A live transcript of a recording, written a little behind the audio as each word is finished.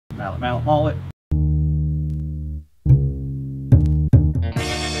Mallet.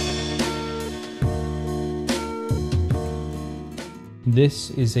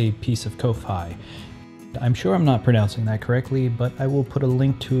 This is a piece of Ko-Fi. I'm sure I'm not pronouncing that correctly, but I will put a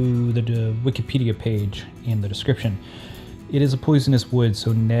link to the Wikipedia page in the description. It is a poisonous wood,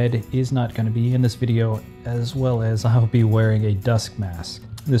 so Ned is not going to be in this video, as well as I'll be wearing a dusk mask.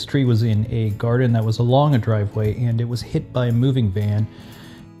 This tree was in a garden that was along a driveway, and it was hit by a moving van,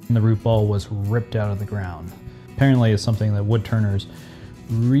 and the root ball was ripped out of the ground. Apparently it's something that woodturners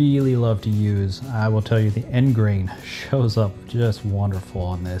really love to use. I will tell you, the end grain shows up just wonderful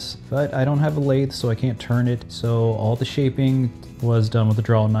on this. But I don't have a lathe, so I can't turn it, so all the shaping was done with a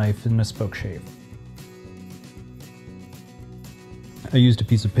draw knife and a spoke shave. I used a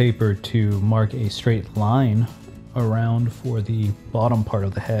piece of paper to mark a straight line around for the bottom part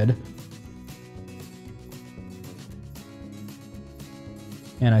of the head.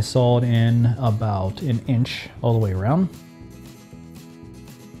 And I sawed in about an inch all the way around.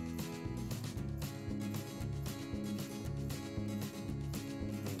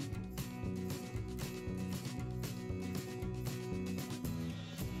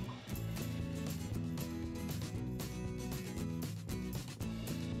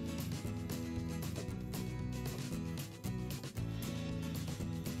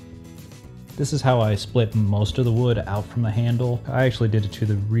 This is how I split most of the wood out from the handle. I actually did it to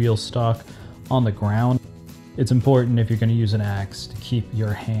the real stock on the ground. It's important, if you're going to use an axe, to keep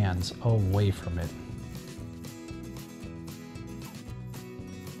your hands away from it.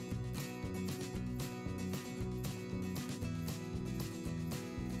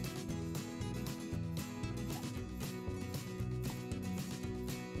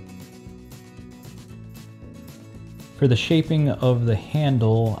 For the shaping of the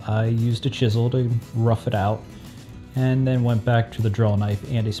handle, I used a chisel to rough it out, and then went back to the draw knife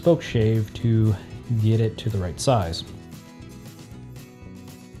and a spoke shave to get it to the right size.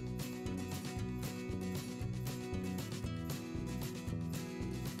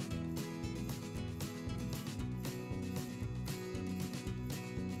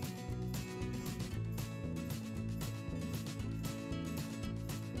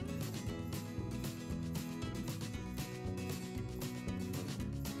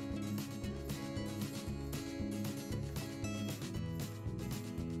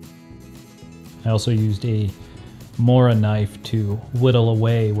 I also used a Mora knife to whittle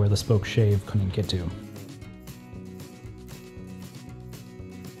away where the spoke shave couldn't get to.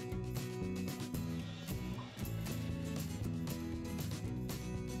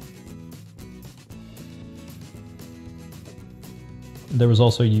 There was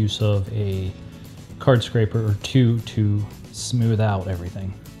also use of a card scraper or two to smooth out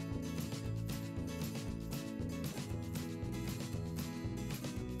everything.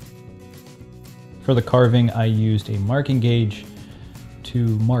 For the carving, I used a marking gauge to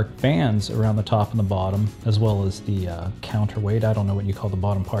mark bands around the top and the bottom, as well as the counterweight. I don't know what you call the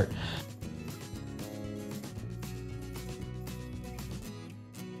bottom part.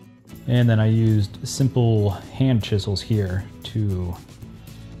 And then I used simple hand chisels here to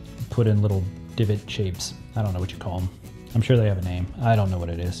put in little divot shapes. I don't know what you call them. I'm sure they have a name. I don't know what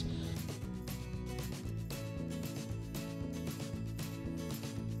it is.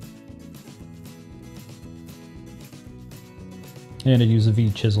 And I use a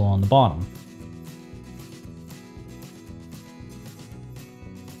V chisel on the bottom.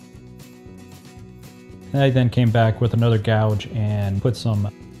 And I then came back with another gouge and put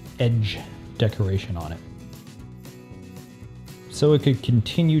some edge decoration on it. So it could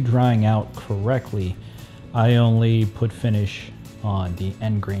continue drying out correctly, I only put finish on the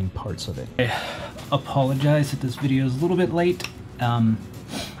end grain parts of it. I apologize that this video is a little bit late.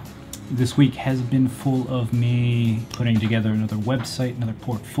 This week has been full of me putting together another website, another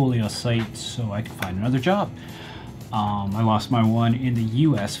portfolio site, so I could find another job. I lost my one in the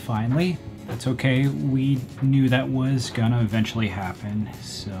US finally. That's okay, we knew that was gonna eventually happen,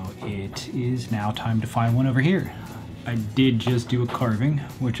 so it is now time to find one over here. I did just do a carving,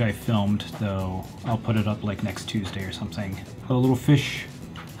 which I filmed, though I'll put it up like next Tuesday or something. A little fish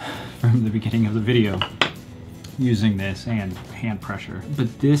from the beginning of the video, using this and hand pressure.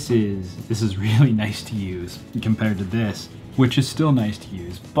 But this is really nice to use compared to this, which is still nice to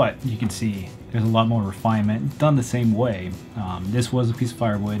use, but you can see there's a lot more refinement done the same way. This was a piece of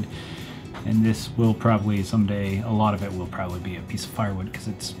firewood, and this will probably someday, a lot of it will probably be a piece of firewood because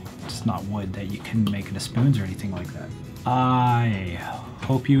it's just not wood that you can make into spoons or anything like that. I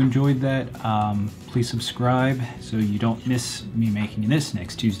hope you enjoyed that. Please subscribe so you don't miss me making this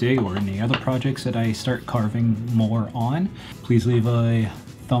next Tuesday or any other projects that I start carving more on. Please leave a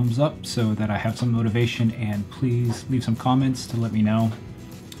thumbs up so that I have some motivation, and please leave some comments to let me know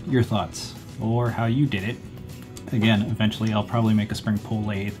your thoughts or how you did it. Again, eventually I'll probably make a spring pull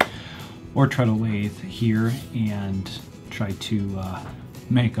lathe or try to lathe here and try to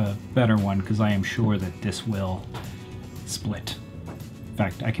make a better one, because I am sure that this will split. In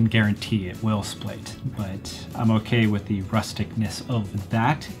fact, I can guarantee it will split, but I'm okay with the rusticness of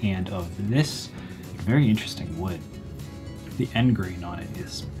that and of this. Very interesting wood. The end grain on it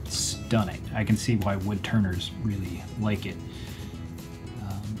is stunning. I can see why Woodturners really like it.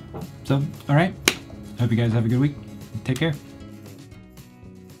 So, alright. Hope you guys have a good week. Take care.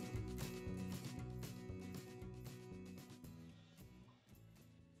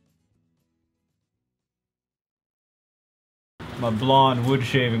 My blonde wood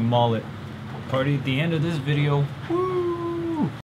shaving mullet. Party at the end of this video. Woo!